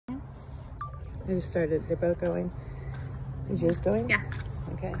I just started. They're both going. Is yours going? Yeah.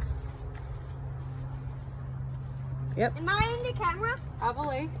 Okay. Yep. Am I in the camera?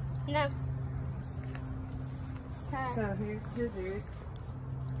 Probably. No. Okay. So here's scissors.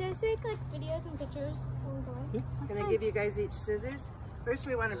 Seriously, like videos and pictures. Yes. Can I give you guys each scissors? First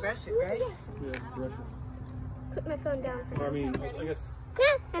we want to brush it, right? Yeah, brush it. Put my phone down for Or, I mean, I guess.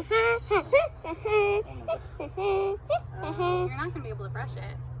 You're not gonna be able to brush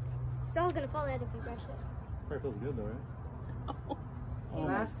it. It's all gonna fall out if you brush it. Probably feels good though, right? Oh.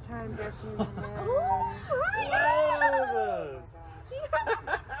 Last time brushing the hair.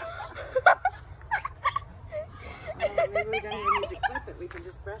 Maybe we don't even need to clip it. We can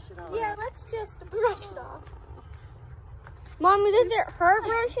just brush it all Yeah, out. let's just brush it off. Mommy, does it hurt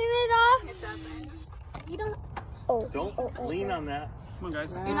brushing it off? It doesn't. You don't. Oh. Don't lean on that. Come on,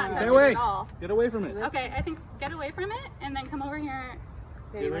 guys. Do not touch Stay it away. at all. Get away from it. Okay, I think get away from it and then come over here.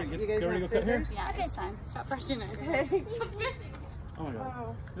 Okay, Get ready, you get guys ready want to go cut hair? scissors? Yeah, it's time. Stop brushing it. Oh my god.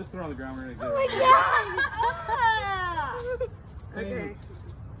 Oh. Just throw it on the ground. We're gonna get Oh it. my god! Okay.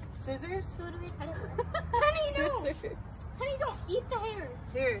 Scissors? So what do we cut it with? Honey, no! Honey, don't eat the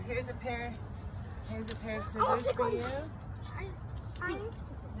hair. Here's a pair. Here's a pair of Oh, scissors for you. I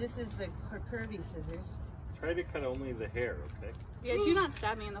This is the curvy scissors. Try to cut only the hair, okay? Yeah, do not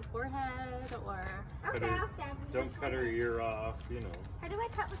stab me in the forehead or... okay, I'll stab you. Don't cut her ear off, you know. How do I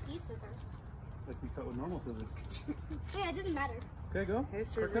cut with these scissors? Like we cut with normal scissors. Yeah, it doesn't matter. Okay, go. Here's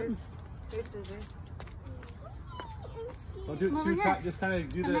Start cutting. scissors. Here's scissors. Don't do it Come over too here. tight. Just kind of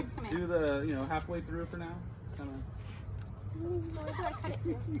Come next to me. do the you know halfway through for now. Kind of. Where do I cut it to?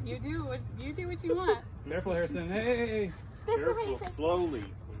 You do what you want. Careful, Harrison. Hey, hey, hey. That's what I Careful, said. slowly.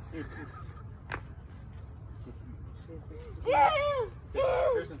 See if this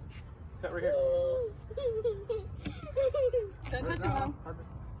Harrison, cut right here. Don't touch it, Right Mom. now.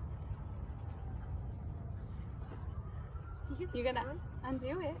 You gotta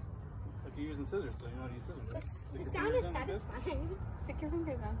undo it. Like you're using scissors, so you know how to use scissors, right? Stick The your sound fingers is in like this. satisfying. Stick your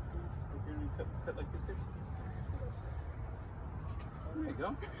fingers in. Like you're gonna cut like this. There you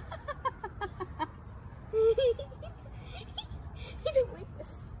go. I don't like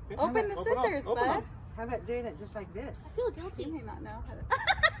this. Okay. Open the Open up, scissors, open bud. up. How about doing it just like this? I feel You guilty. may not know how to...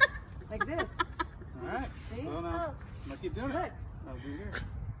 Like this. All right. See? So now, Oh. I'm gonna keep doing it. Look. I'll do here.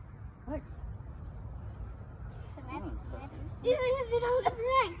 Look. Ew, it don't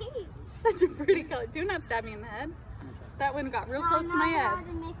right. Such a pretty color. Do not stab me in the head. That one got real close to my head.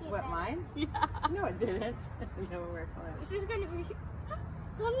 What, mine? Yeah. No, it didn't. No, we're close. This is going to be...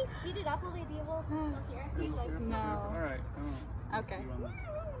 So when we speed it up, will they be able to still hear us? He's like... No. All right. Okay. You on this.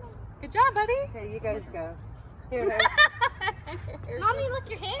 Good job, buddy. Okay, you guys go. Here, Eric. Mommy, look,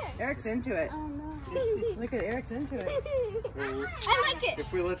 your hair. Eric's into it. Oh no. Look at Eric's into it. I like it.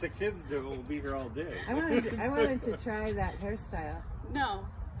 If we let the kids do it, we'll be here all day. I wanted to try that hairstyle. No.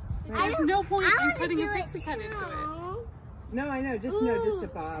 Right. There's no point in wanna putting a do it pixie cut into it. too. No, I know. Just a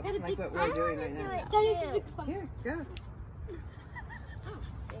bob, like what we're doing right now. Here, go.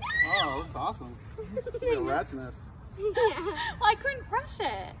 Oh, looks awesome. It's a rat's nest. Well, I couldn't brush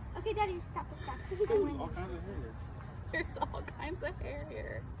it. Okay, Daddy, stop. There's all kinds of hair here. There's all kinds of hair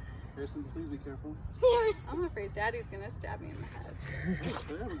here. Harrison, please be careful. I'm afraid Daddy's gonna stab me in the head.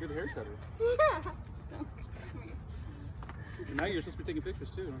 They have a good hair cutter. Don't cut me. Now you're supposed to be taking pictures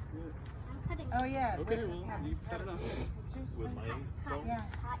too. Oh yeah. Okay, well, you cut it off. With my phone. Yeah.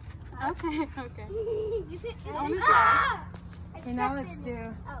 Okay, okay. On his head. Okay, now let's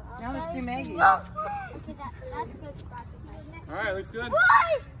do Maggie. Okay, that's good spot. All right, looks good.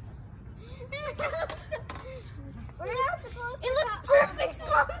 It looks perfect,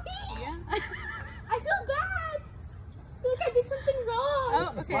 Mommy. Yeah. I feel bad. Look, I did something wrong.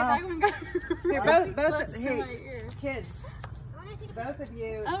 Oh, okay. That one got Here, both close to here, my ear. kids. Both of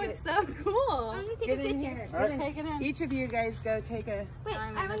you. Oh, it's so cool. I'm gonna take Get a in picture. here. All right. Get in. Take it in. Each of you guys go take a. Wait,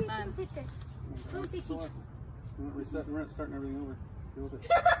 I'm I in want the to take sun. a picture. Let me see, teach. We're starting everything over. Deal with it.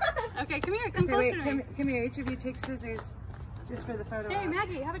 Okay, come here. Come Okay, closer wait, to me. come here. Each of you take scissors, just for the photo. Hey, op.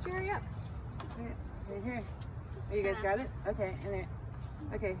 Maggie, how about you hurry up? Right here. Oh, you guys got it? Okay, and it.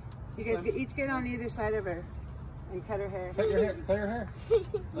 Okay, you guys each get on either side of her and cut her hair. Cut your hair. Cut her hair.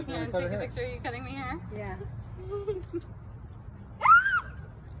 Like Yeah, you're and gonna cut her take a hair. picture of you cutting me hair. Yeah.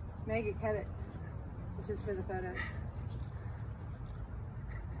 Maggie, cut it. This is for the photo.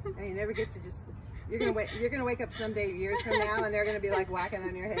 And you never get to just. You're gonna wake up someday years from now, and they're gonna be like whacking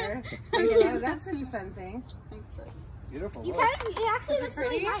on your hair. Thinking, oh, that's such a fun thing. Thanks, sis. Beautiful. You Look. kind of, it actually Is it looks really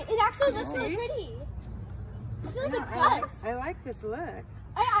pretty? nice. It actually looks really Really? pretty. I feel like No, it does. I like this look.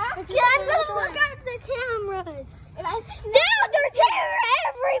 I actually look at the cameras. Now there's hair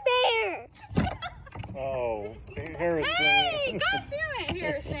everywhere. God damn it,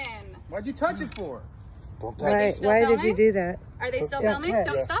 Harrison. Why'd you touch it for? Don't Are they still Why did filming? you do that? Are they still Don't filming? touch.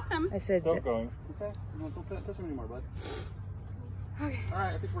 Don't stop them. I said, Stop going. Okay. No, don't touch him anymore, bud. Okay. All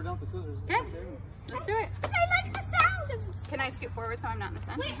right, I think we're done with the scissors. Okay. Let's do it. I like the sound of this. Can I scoot forward so I'm not in the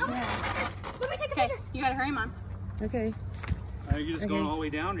sun? Wait, let me take a Okay, picture. you gotta hurry, Mom. okay. Are you just going all the way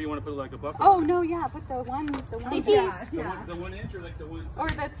down, or you want to put like a buffer? Oh no, yeah, put the one. Yeah. The 1 inch or like the 1 Or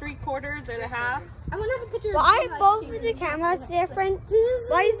the 3/4 or the half. I want to have a picture. Why both of the cameras different?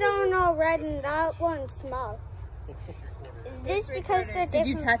 Why is that one all red and that one small? Is this because they're Did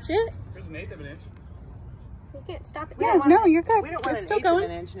you different? touch it? Here's an 1/8 of an inch. You can't stop it. We Yeah, don't want no, an- you're good. We don't want It's an still 1/8 of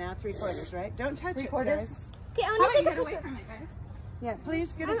going. an inch now, 3/4, right? Don't touch it, 3/4? guys. Okay, I How want about to you take a get away picture. from it, guys? Yeah,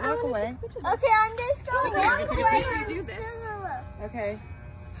 please get it, walk away. Okay, I'm just going Okay, one you take a way. picture, you do this. Okay.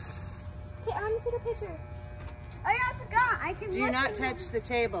 Okay, I want to take a picture. Oh yeah, I forgot. I can Do not touch the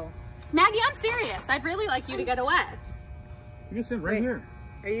table. Maggie, I'm serious. I'd really like you to get away. You can sit right Wait. here.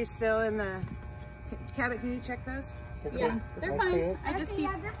 Are you still in the... Cabot, can you check those? Yeah, they're fine. I just keep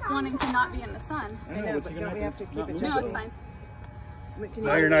wanting to not be in the sun. I know, but don't we have to keep it No, it's fine. Can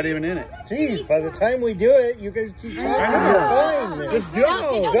Now you're not even in it. Jeez, by the time we do it, you guys keep talking. You're fine. Just Okay,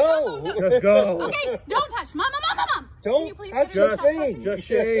 don't- Go. Just go. Okay, don't touch. Mom. Can you Don't please touch finish the this? thing. Just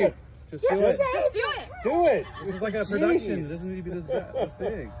shave. Just do it. Just do it. Do it. This is like a production. It doesn't need to be this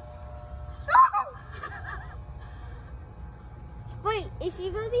big. Wait, is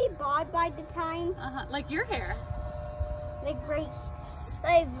she gonna be bald by the time? Like your hair. Like right?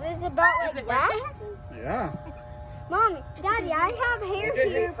 Like this about Is like it that? working? Yeah. Mom, Daddy, I have hair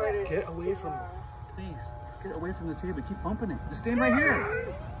here. Get away from it. Please. Get away from the table. Keep bumping it. Just stand right here.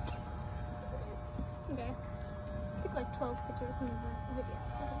 Okay. I took like 12 pictures in the video.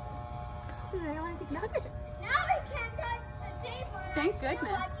 And then I want to take another picture. Now we can't touch the table. Thank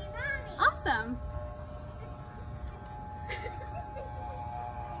goodness. Awesome.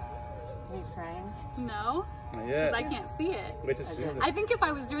 Are you crying? No, Not because yet. I can't see it. Wait till she I think if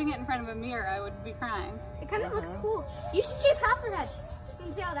I was doing it in front of a mirror, I would be crying. It kind of looks cool. You should shave half her head.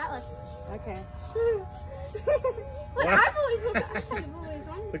 And see how that looks. Okay. Look, I've always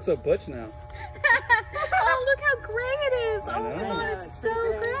wanted. Looks so butch now. Oh, look how gray it is. I Oh know. my god, Yeah, it's it's so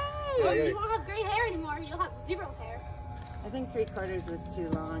so gray. Well, gray. you won't have gray hair anymore. You'll have 0 hair. I think 3/4 was too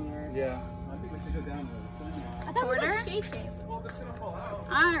long. Or... Yeah. I think we should go down to the I thought we Quarter? were shave. Well, this is gonna fall out.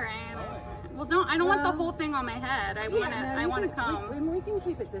 All right. Well, I don't want the whole thing on my head. I want to. no, I you want to can- comb. We can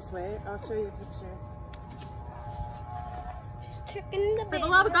keep it this way. I'll show you a picture. Chicken the For the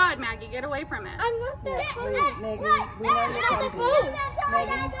love of God, Maggie, get away from it. I'm not Yeah, that. please, Maggie. We know you're coming.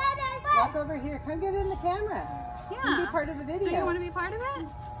 Maggie, walk over here. Come get in the camera. You can Yeah. be part of the video. Do you want to be part of it?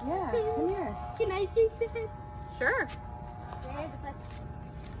 Yeah, come here. Can I shave the head? Sure. There's the question.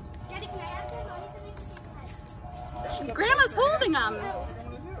 Daddy, can I have that? I want to shave the head. Grandma's holding them.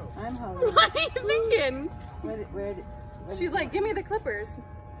 I'm holding. What are you thinking? Where She's like, give me the clippers.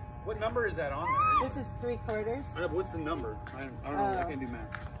 What number is that on there? This is 3/4. I know, but what's the number? I don't know. I can't do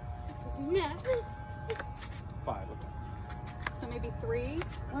math. Yeah. 5. Okay. So maybe 3.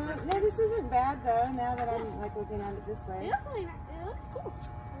 No, this isn't bad though. Now that I'm like looking at it this way. It looks cool.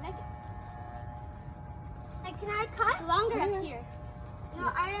 I like it. Like, can I cut? Longer Yeah. up here.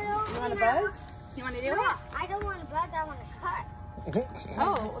 No, I don't know. You want a buzz? You want to do No, it? I don't want to buzz. I want to cut.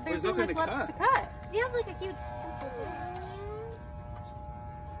 Oh, there's so much nothing to left cut. to cut. You have like a huge.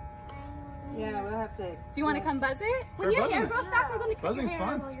 Yeah, we'll have to. Do you want to come buzz it? When your hair buzzing. grows back, we're going to cut Buzzing's your hair.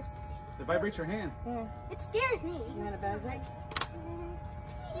 fun. while you're- It vibrates your hand. Here, It scares me. you want to buzz it?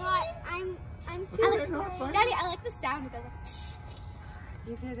 No, I'm It's too. okay. No, it's fine. Daddy, I like the sound. It goes like.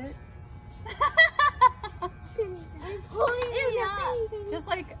 You did it. I'm pulling it up. Just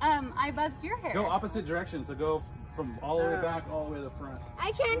like I buzzed your hair. Go opposite direction. So go from all the way back all the way to the front.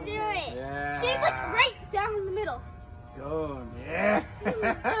 I can't do it. Yeah. Shave like right down in the middle. Go. Yeah.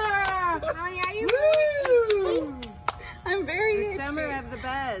 Oh yeah, you Woo! I'm very The summer itchy. of the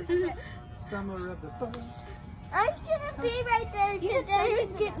buzz. Summer of the fun. I shouldn't be right there because they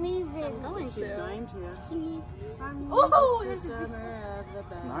would get me I'm vid. going She's to. going to. Oh, It's the summer of the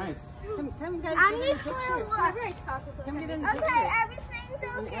buzz. Nice. Come guys, I'm get in the just gonna picture. look. Come get in the Okay, picture. everything's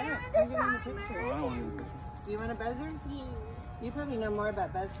okay Yeah, with come the get in the picture. timer. I don't want to do this. Do you want a buzzer? You probably know more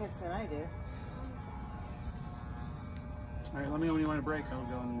about buzz cuts than I do. All right, let me know when you want to break. I'll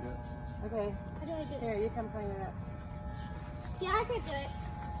go and do it. Okay, How do I do it? here, you come clean it up. Yeah, I can do it.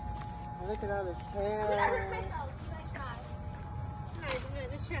 Oh, look at all this I'm gonna hurt hair. myself. Like that. No, do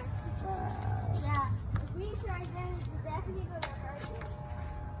it. Just trim. Wow. Yeah, if we try then it's definitely gonna hurt you.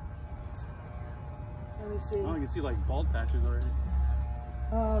 Let me see. Oh, you can see like bald patches already.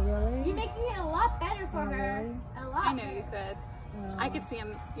 Oh, really? You're making it a lot better for her. Really? A lot. I knew you could. I could see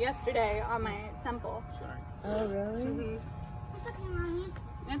him yesterday on my temple. Sorry. Oh, really? Mm-hmm. It's okay, Mommy.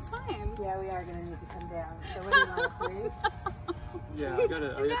 It's fine. Yeah, we are going to need to come down. So what do you want, 3? Yeah, I got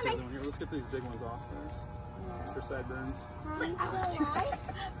the other one here. Let's get these big ones off first. For sideburns. Wait, why?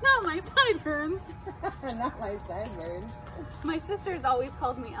 No, my sideburns. Not my sideburns. My sisters always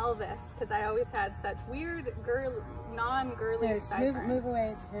called me Elvis because I always had such weird, non-girly Here, sideburns. move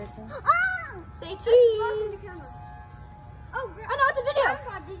away, Harrison. Ah! Say cheese. Oh, no, it's a video.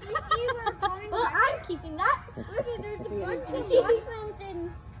 Grandpa, did you see where going? Well, I'm keeping that. Look at there's a bunch of mushrooms and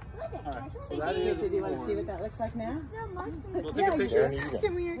look at Alright, so say that cheese. is So do you want to see what that looks like now? No mushrooms. We'll take a picture.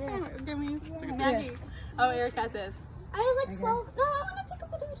 Give me your camera. Give me Maggie. Oh, Eric has his. I have like 12. No, I want to take a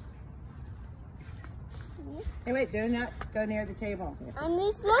picture. Hey, wait, do not go near the table. And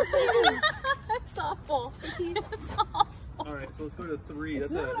these looking. That's awful. It's awful. Alright, so let's go to 3.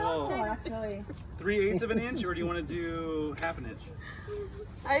 It's That's not awful, well, actually. 3/8 of an inch, or do you want to do half an inch?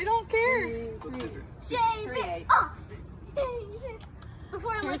 I don't care. Let's do 3. Shave 3/8. it off. Shave it.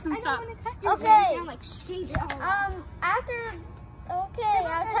 Before I'm like, Harrison, I stop. don't want to cut your hair. I'm like, shave it off. After, okay,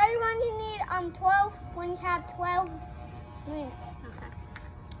 I'll tell you when you need 12, when you have 12 minutes. Okay.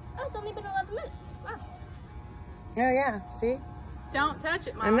 Oh, it's only been 11 minutes. Wow. Oh, yeah. See? Don't touch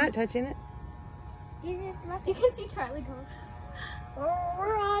it, Mom. I'm not touching it. You can see Charlie going.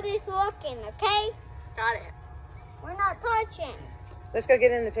 We're all just looking, okay? Got it. We're not touching. Let's go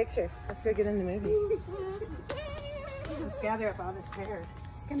get in the picture. Let's go get in the movie. Let's gather up all this hair.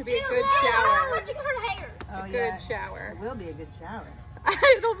 It's going to be a good I'm shower. touching her hair. Oh, Good shower. It will be a good shower.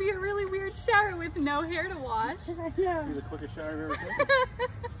 It'll be a really weird shower with no hair to wash. I know. Be the quickest shower I've ever taken.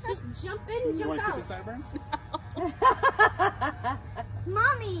 Just jump in, You jump want to keep out. the sideburns?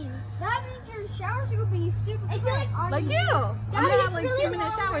 Mommy, that means your shower's gonna be super quick. Like you. I'm Daddy, going to have it's like really 2-minute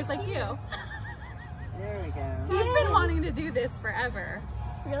long showers right like you. here. There we go. He's been wanting to do this forever.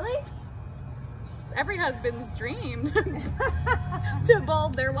 Really? It's every husband's dream to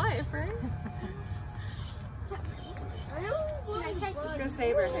bald their wife, right? Let's go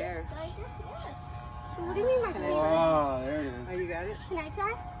save her hair. What do you mean my favorite? Oh, there it is. Oh, you got it? Can I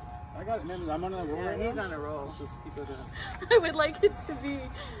try? I got it, man. I'm on a roll Yeah, right he's now. on a roll. Let's just keep it I would like it to be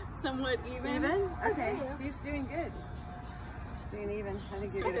somewhat even. Even? Okay. He's doing good. He's doing even. I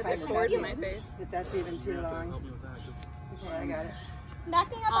think you're going to Get find the that cord that's, in my face. that that's even too You have to long. help me with that. Just Okay, I got it.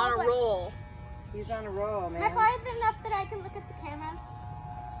 Backing up On all a the way. roll. He's on a roll, Am I man. far enough that I can look at the camera?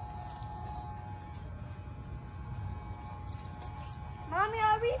 Mommy,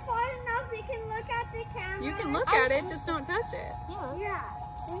 are we far enough we can look at the camera? You can look at it, just don't touch it. Yeah.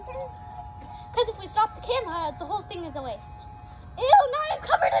 Because if we stop the camera, the whole thing is a waste. Ew, now I'm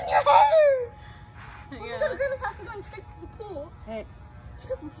covered in your hair! When we go to Yeah. Grandma's house, we're going straight to the pool. Hey,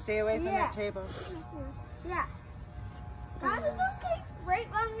 stay away from that table. Yeah. That is okay. Right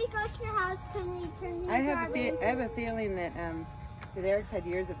when we go to your house, can we turn I have a feeling that Eric's had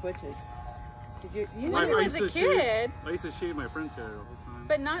years of butches. Did you When he know? was a kid, I used to shave my friend's hair all the time.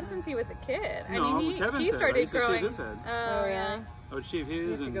 but not since he was a kid. I No, mean, Kevin's he head. I started used to shave growing. his head. Oh, yeah. really? I would shave You his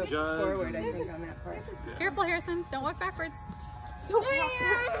have to and go Judd's. forward, I and, think, on that part. yeah. Careful, Harrison. Don't walk backwards. Don't walk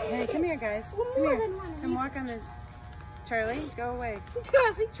Hey, come here, guys. One Come more here. than one. Come walk on the... Charlie, go away.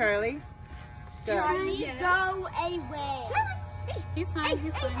 Charlie. Charlie, go. Charlie, go away. He's fine.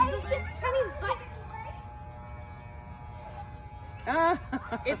 He's fine. He's fine. Charlie's butt. Ah!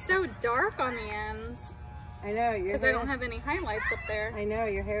 It's so dark on the ends I know, your because I hair... don't have any highlights up there. I know,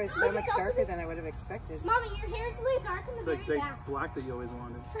 your hair is so Look, much it's also darker than I would have expected. Mommy, your hair's really dark in the It's like very that back. black that you always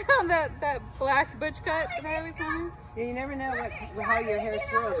wanted. that black butch cut that I always wanted. Yeah, you never know how your hair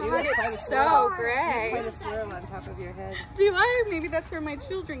swirls. You have quite a It's swirl. so You have gray. quite a swirl on top of your head. Do I? Maybe that's where my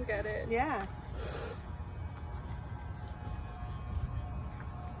children get it. Yeah.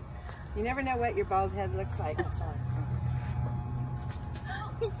 You never know what your bald head looks like. Slapped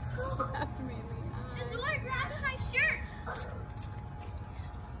me in the eye. The door grabbed my shirt.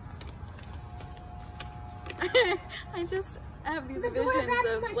 I just have these The door visions grabbed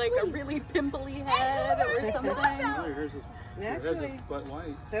of my like a sleeve. really pimply head or something. Oh, your hair's just, your head's Actually, just butt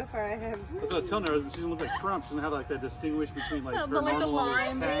white. so far I have... That's what I was telling her. She doesn't look like Trump. She doesn't have like that distinguish between like her But like a normal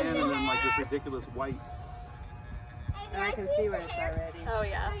line tan and then between- like this ridiculous white. And I can see where it's already. Oh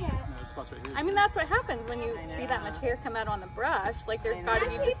yeah. You know, spots right here. I mean, that's what happens when you I see that much know. hair come out on the brush. Like there's I got to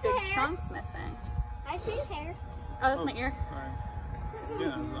know. be just big chunks missing. I see hair. Oh, that's my ear. Sorry.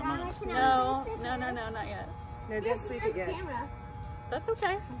 Yeah, I'm not. No, not yet. No, don't sweep it yet. That's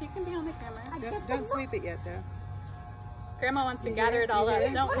okay. You can be on the camera. Don't sweep it yet, though. Grandma wants to You gather hear? it all You up.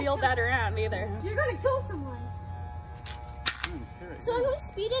 hear? Don't wheel that around either. You're gonna kill someone. It's hairy. So when we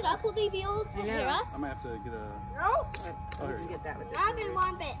speed it up, will they be able to hear us? I might have to get a. No. Oh, You can get that with this. I didn't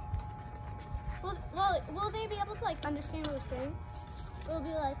want it. Will they be able to like understand what we're saying? Will it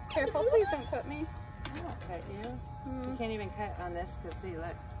be like Careful, please don't cut me. I won't cut you. You can't even cut on this because see,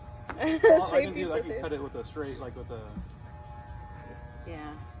 look. Well, I can Safety do. I can scissors. cut it with a straight, like with a. Yeah.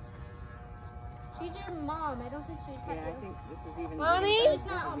 she's your mom? I don't think she'd cut Yeah, I you. think this is even. Mommy? This is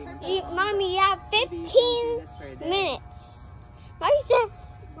even better. Mommy, you have Maybe you can do 15 this for a day. minutes.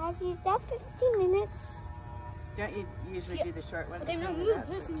 Mommy, is that 15 minutes? Don't you usually do the short one? But they don't Clean it move, up?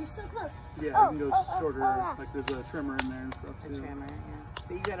 Harrison. You're so close. Yeah, Oh, I can go oh, oh, shorter. oh, yeah. Like there's a trimmer in there and stuff A too. trimmer, yeah.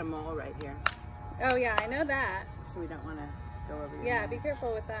 But you got a mole right here, Oh yeah, I know that. so we don't want to go over your Yeah, mole. be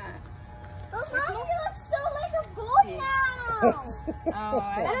careful with that. Oh, Mommy, you look so like a boy now. Oh,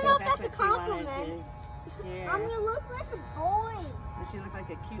 I don't know if that's a what you wanted compliment. to hear. Mommy, you look like a boy. Does she look like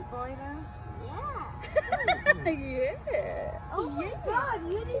a cute boy though? Yeah. Yeah. Oh my God,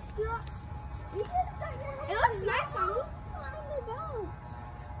 you just got. You could have got your hair. It looks nice, Mommy. Oh my God.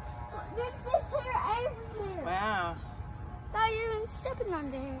 There's this hair everywhere. Wow. Thought you were stepping on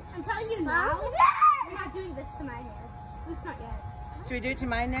there. I'm telling you now. You're not doing this to my hair. At least not yet. Should we do it to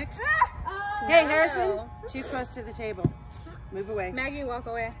mine next? Oh. Hey, Harrison, too close to the table. Move away. Maggie, walk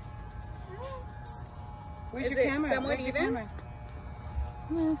away. Where's Is your it camera? somewhat Where's your even? camera?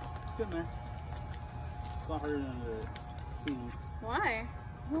 It's getting there. It's not harder than it seems. Why?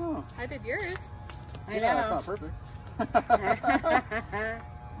 Oh, I did yours. I yeah, know. it's not perfect.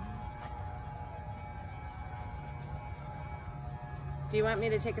 Do you want me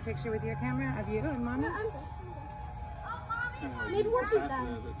to take a picture with your camera of you and Mommy? Maybe what she's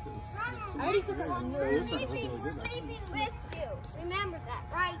done. I already took it on yours. Sleeping with you. Remember that,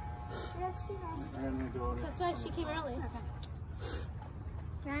 right? Yes, she does. That's why she came early.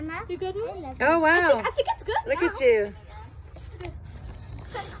 Grandma? You good? Oh, wow. I think it's good. Look now. at you.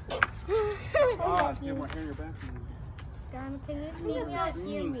 Ah, you have more hair in your back. Grandma, can you see me out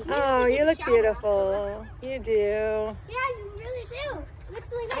here? Oh, you look beautiful. You do. Yeah, you really do.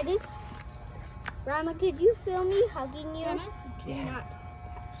 Looks really nice. Grandma, could you film me hugging you? Yeah.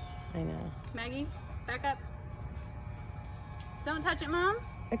 I know. Maggie, back up. Don't touch it, Mom.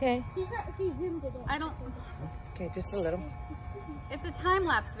 Okay. She zoomed it in. I don't. Okay, just a little. It's a time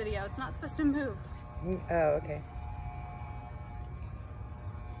lapse video. It's not supposed to move. Oh, okay.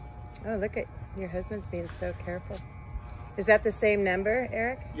 Oh, look at your husband's being so careful. Is that the same number,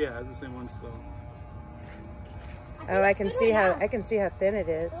 Eric? Yeah, it's the same one still. Oh, I can see how thin it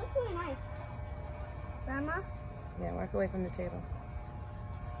is. It looks really nice. Grandma, Yeah, walk away from the table.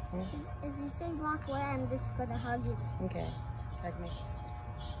 if you say walk away, I'm just gonna hug you. Okay, hug me.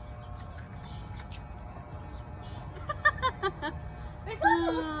 I feel like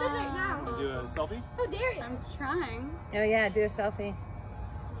it looks good right now. Want to do a selfie? How dare you? I'm trying. Oh yeah, do a selfie.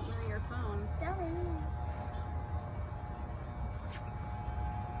 Where your phone? Sorry.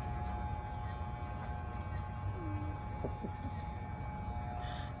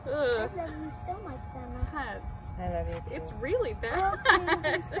 I Ugh. love you so much, Grandma. God, I love you too. it's really bad.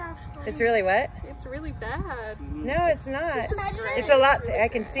 Okay, stop. It's really what? It's really bad. No, it's not. great. It's a lot. I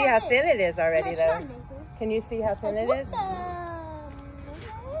can see how thin it is already, though. Cool. Can you see how thin it is?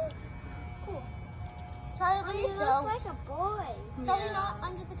 Charlie, You look like a boy. Probably not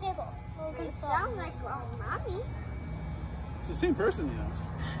under the table. it sounds like mommy. It's the same person, you know.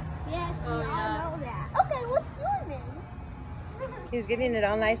 Yes, Oh, we yeah. all know that. Okay, what's your name? He's getting it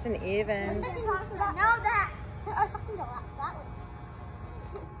all nice and even. Know that.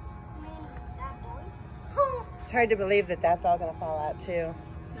 It's hard to believe that that's all going to fall out, too.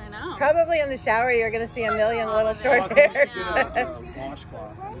 I know. Probably in the shower, you're going to see a million All little of it. short Also, just hairs. get a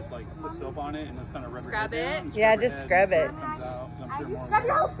washcloth and just like put soap on it and just kind of rub Scrub your head it. down and Yeah, your just head scrub so it. comes out, 'cause I'm sure more Scrub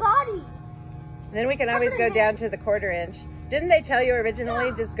your will. whole body. Then we can always go down to the 1/4 inch. Didn't they tell you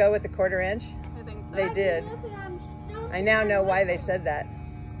originally just go with the 1/4 inch? I think so. They did. I now know why they said that.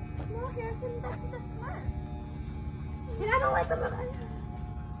 No, Harrison, that's the smart. And I don't like them.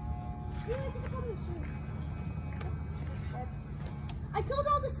 I killed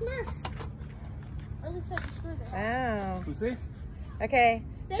all the Smurfs. At least I destroyed them. Wow. Let me see. Okay,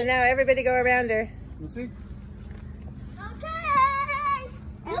 so now everybody go around her. Let me see. Okay.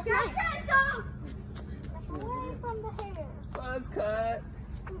 Look nice. Away from the hair. Buzz cut.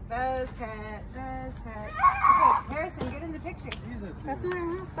 Buzz cut. Buzz cut. Okay, Harrison, get in the picture. Jesus. That's not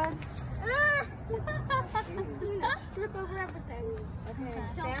our house, bud. Strip over everything. Okay,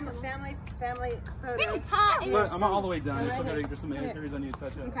 family photo. It's hot. So I'm not all the way done. There's some areas I need to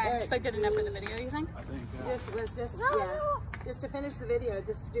touch up. Okay, but good enough for the video, you think? I think. Yeah. Just to finish the video,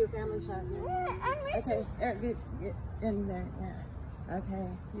 just to do a family shot. Okay, Eric, get in there. Yeah. Okay,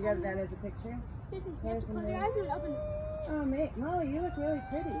 you got that as a picture? Harrison, Harrison, close your eyes and open them. Oh, mate, Molly, you look really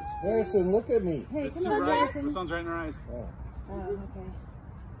pretty. Harrison, look at me. Hey, It's come too on, bright. Harrison. The sun's right in our eyes. Oh, Oh, okay.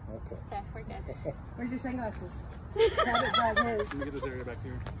 okay. Okay, we're good. Where's your sunglasses? Rabbit brought his. Let me get this area back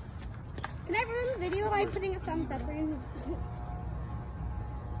here. Can I ruin the video by putting a thumbs up for you?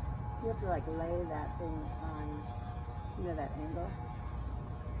 You have to like lay that thing on, you know, that angle.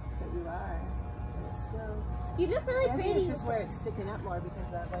 But you are. But it's still. You look really I think pretty. it's just where it's sticking up more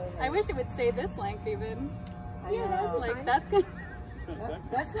because that way. I wish it would stay this length even. I Yeah, that know. would be Like that's good.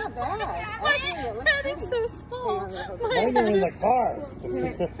 That's not bad. Actually, it looks That is pretty. so small. Mine are in the car.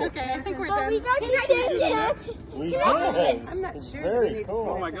 Okay, I think we're But done. we got you shit. We Can I did. I'm not sure. Very that we need to cool.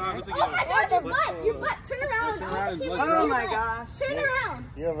 put Oh it my in god, there. this thing Oh my god, your Let's butt! go. Your butt! Turn around! Turn around and let's Oh go. my gosh. Turn around!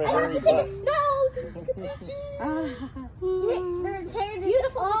 You have a I have hairy to take butt. it. No! There's hair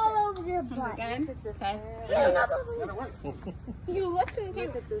beautiful all over your butt. Good? Okay. No, not over That'll work. You looked in the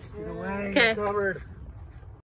Look camera. at this hair. Away, Okay. you're covered.